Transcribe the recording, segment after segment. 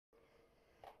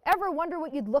Ever wonder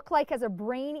what you'd look like as a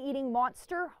brain-eating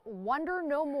monster? Wonder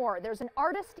no more. There's an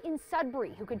artist in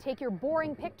Sudbury who can take your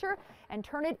boring picture and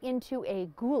turn it into a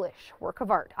ghoulish work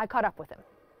of art. I caught up with him.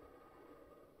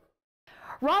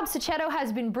 Rob Sachetto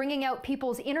has been bringing out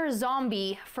people's inner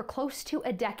zombie for close to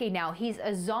a decade now. He's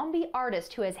a zombie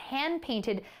artist who has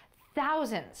hand-painted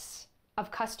thousands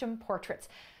of custom portraits.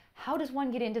 How does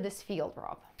one get into this field,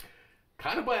 Rob?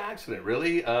 Kind of by accident,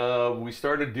 really. We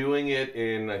started doing it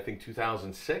in, I think,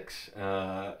 2006,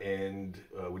 and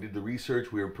we did the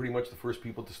research. We were pretty much the first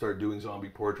people to start doing zombie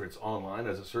portraits online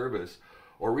as a service,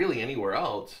 or really anywhere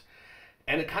else,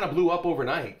 and it kind of blew up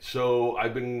overnight. So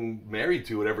I've been married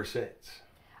to it ever since.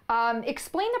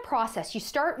 Explain the process. You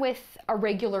start with a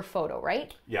regular photo,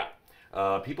 right? Yeah.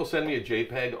 People send me a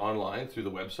JPEG online through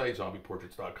the website,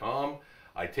 zombieportraits.com.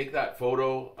 I take that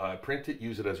photo, print it,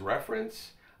 use it as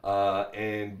reference,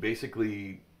 and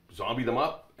basically zombie them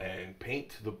up and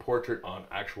paint the portrait on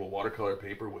actual watercolor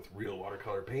paper with real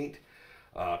watercolor paint,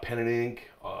 pen and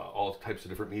ink, all types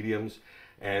of different mediums,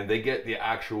 and they get the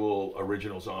actual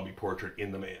original zombie portrait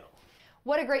in the mail.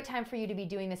 What a great time for you to be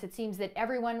doing this. It seems that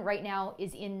everyone right now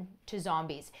is into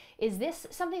zombies. Is this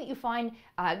something that you find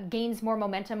gains more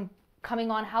momentum coming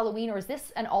on Halloween, or is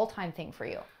this an all-time thing for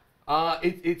you?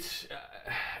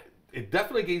 It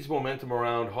definitely gains momentum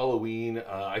around Halloween.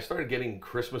 I started getting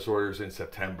Christmas orders in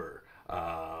September.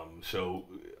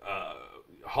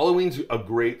 Halloween's a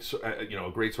great, a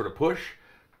great sort of push.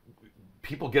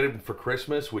 People get it for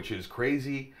Christmas, which is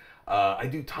crazy. I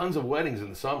do tons of weddings in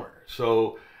the summer.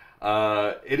 So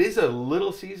it is a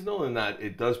little seasonal in that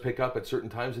it does pick up at certain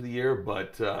times of the year,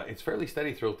 but it's fairly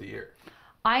steady throughout the year.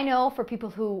 I know for people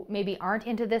who maybe aren't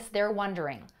into this, they're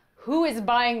wondering, who is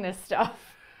buying this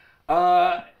stuff?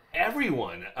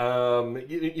 Everyone.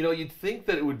 You'd think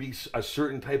that it would be a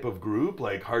certain type of group,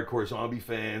 like hardcore zombie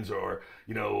fans, or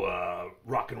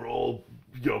rock and roll,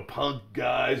 punk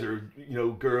guys, or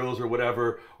girls, or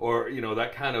whatever, or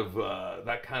that kind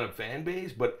of fan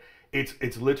base. But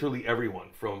it's literally everyone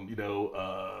from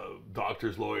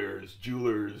doctors, lawyers,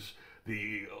 jewelers,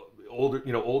 the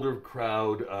older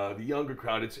crowd, the younger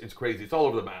crowd. It's crazy. It's all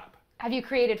over the map. Have you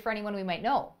created for anyone we might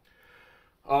know?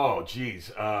 Oh,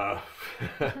 geez. I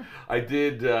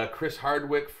did Chris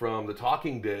Hardwick from the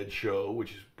Talking Dead show,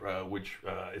 which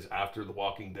is after The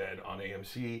Walking Dead on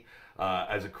AMC,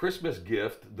 as a Christmas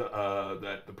gift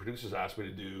that the producers asked me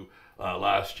to do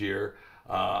last year.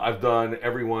 I've done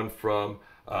everyone from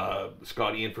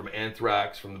Scott Ian from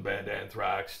Anthrax, from the band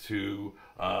Anthrax, to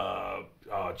a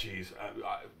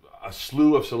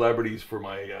slew of celebrities for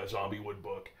my Zombie Wood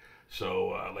book. So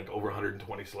like over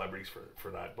 120 celebrities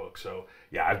for that book. So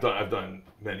yeah, I've done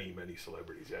many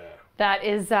celebrities. Yeah. That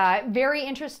is very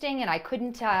interesting, and I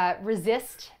couldn't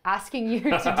resist asking you to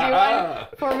do one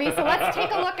for me. So let's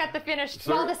take a look at the finished,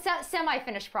 the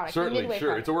semi-finished product. Certainly, the sure.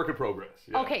 product. It's a work in progress.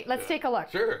 Yeah. Okay, let's take a look.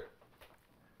 Sure.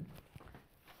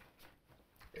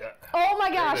 Yeah. Oh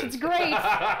my gosh, it's great.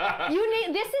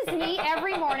 This is me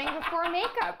every morning before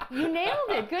makeup. You nailed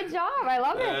it. Good job. I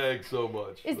love it. Thanks so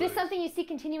much. Is this something you see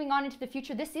continuing on into the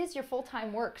future? This is your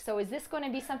full-time work, so is this going to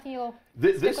be something you'll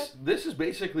This is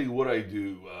basically what I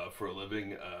do for a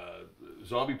living,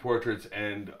 zombie portraits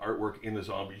and artwork in the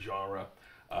zombie genre.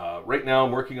 Right now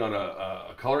I'm working on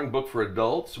a coloring book for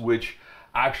adults, which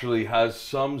actually has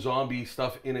some zombie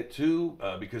stuff in it too,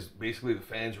 because basically the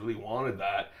fans really wanted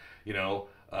that,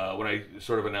 when I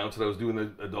sort of announced that I was doing the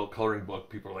adult coloring book,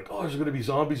 people are like, oh, there's going to be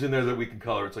zombies in there that we can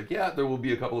color. It's like, yeah, there will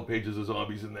be a couple of pages of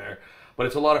zombies in there. But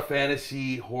it's a lot of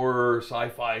fantasy, horror,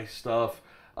 sci-fi stuff.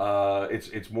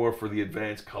 It's more for the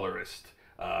advanced colorist.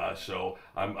 So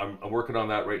I'm working on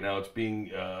that right now. It's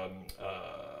being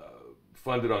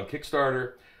funded on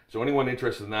Kickstarter. So anyone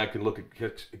interested in that can look at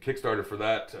Kickstarter for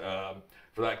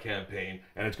that campaign,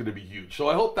 and it's going to be huge. So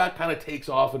I hope that kind of takes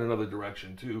off in another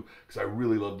direction too, because I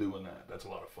really love doing that. That's a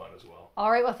lot of fun as well. All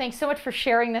right, well, thanks so much for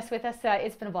sharing this with us.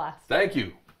 It's been a blast. Thank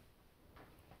you.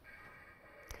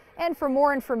 And for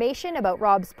more information about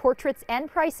Rob's portraits and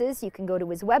prices, you can go to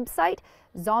his website,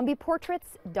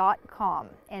 zombieportraits.com.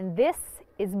 And this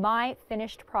is my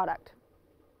finished product.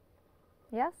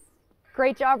 Yes?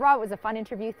 Great job, Rob. It was a fun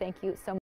interview. Thank you so much.